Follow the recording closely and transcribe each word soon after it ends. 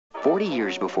40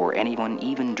 years before anyone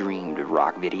even dreamed of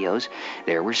rock videos,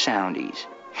 there were soundies.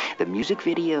 The music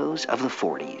videos of the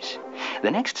 40s.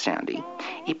 The next soundie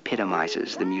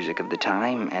epitomizes the music of the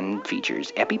time and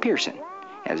features Eppy Pearson,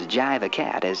 as Tabby the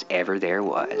Cat as ever there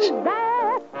was.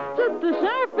 Just the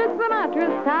sharpest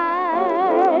Sinatra's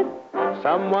tide.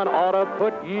 Someone ought to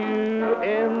put you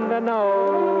in the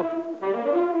know.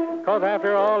 'Cause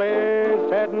after all is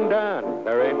said and done,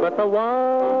 there ain't but the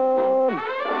one.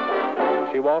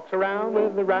 She walks around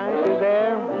with the righteous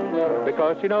air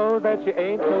because she knows that she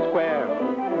ain't no square.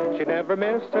 She never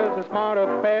misses a smart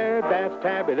affair, that's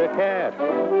Tabby the Cat.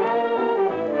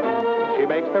 She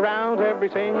makes the rounds every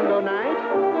single night,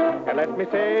 and let me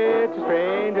say it's a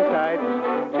strange sight.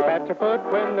 She pats her foot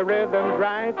when the rhythm's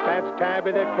right, that's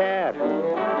Tabby the Cat.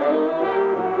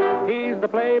 He's the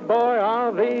playboy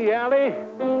of the alley,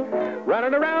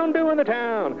 running around doing the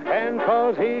town, and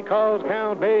 'cause he calls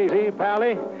Count Basie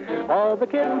Pally, all the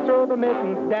kittens throw the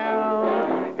mittens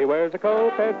down. He wears a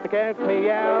coat that's the cat's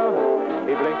meow.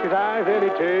 He blinks his eyes and he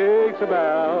takes a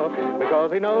bow,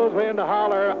 because he knows when to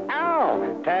holler, ow,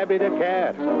 Tabby the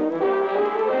Cat.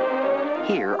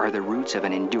 Here are the roots of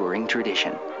an enduring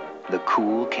tradition, the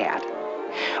cool cat.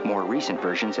 More recent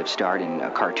versions have starred in a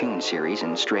cartoon series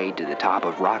and strayed to the top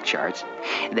of rock charts.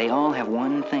 They all have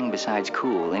one thing besides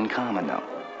cool in common, though.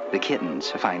 The kittens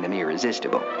find them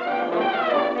irresistible.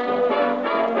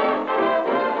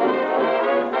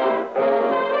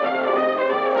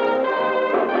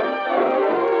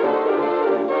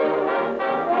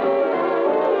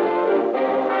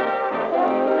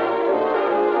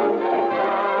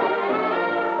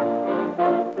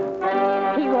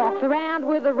 Around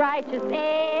with a righteous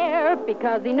air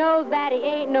because he knows that he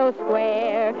ain't no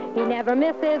square. He never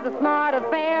misses a smart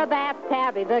affair, that's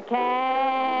Tabby the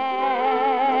Cat.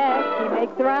 He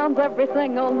makes the rounds every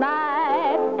single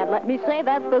night, and let me say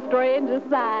that's the strangest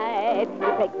sight.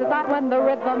 He takes his out when the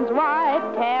rhythm's right,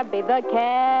 Tabby the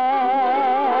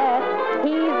Cat.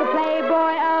 He's the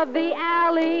playboy of the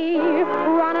alley,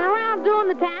 running around doing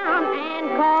the town, and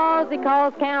 'cause he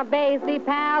calls Count Basie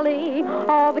Pally,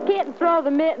 all the kittens throw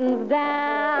the mittens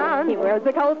down. He wears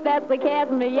a coat that's the cat's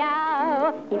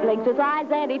meow. He blinks his eyes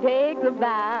and he takes a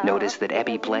bow. Notice that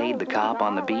Eppy played the cop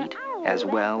on the beat as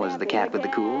well as the cat with the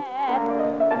cool?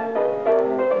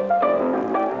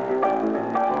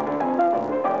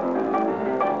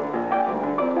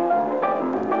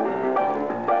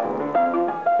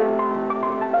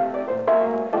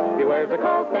 He wears a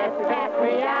coat that's the cat's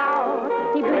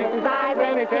meow. He blinks his eyes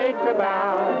and he takes a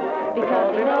bow,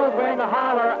 because he knows when to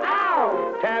holler,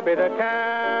 ow, Tabby the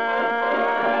Cat.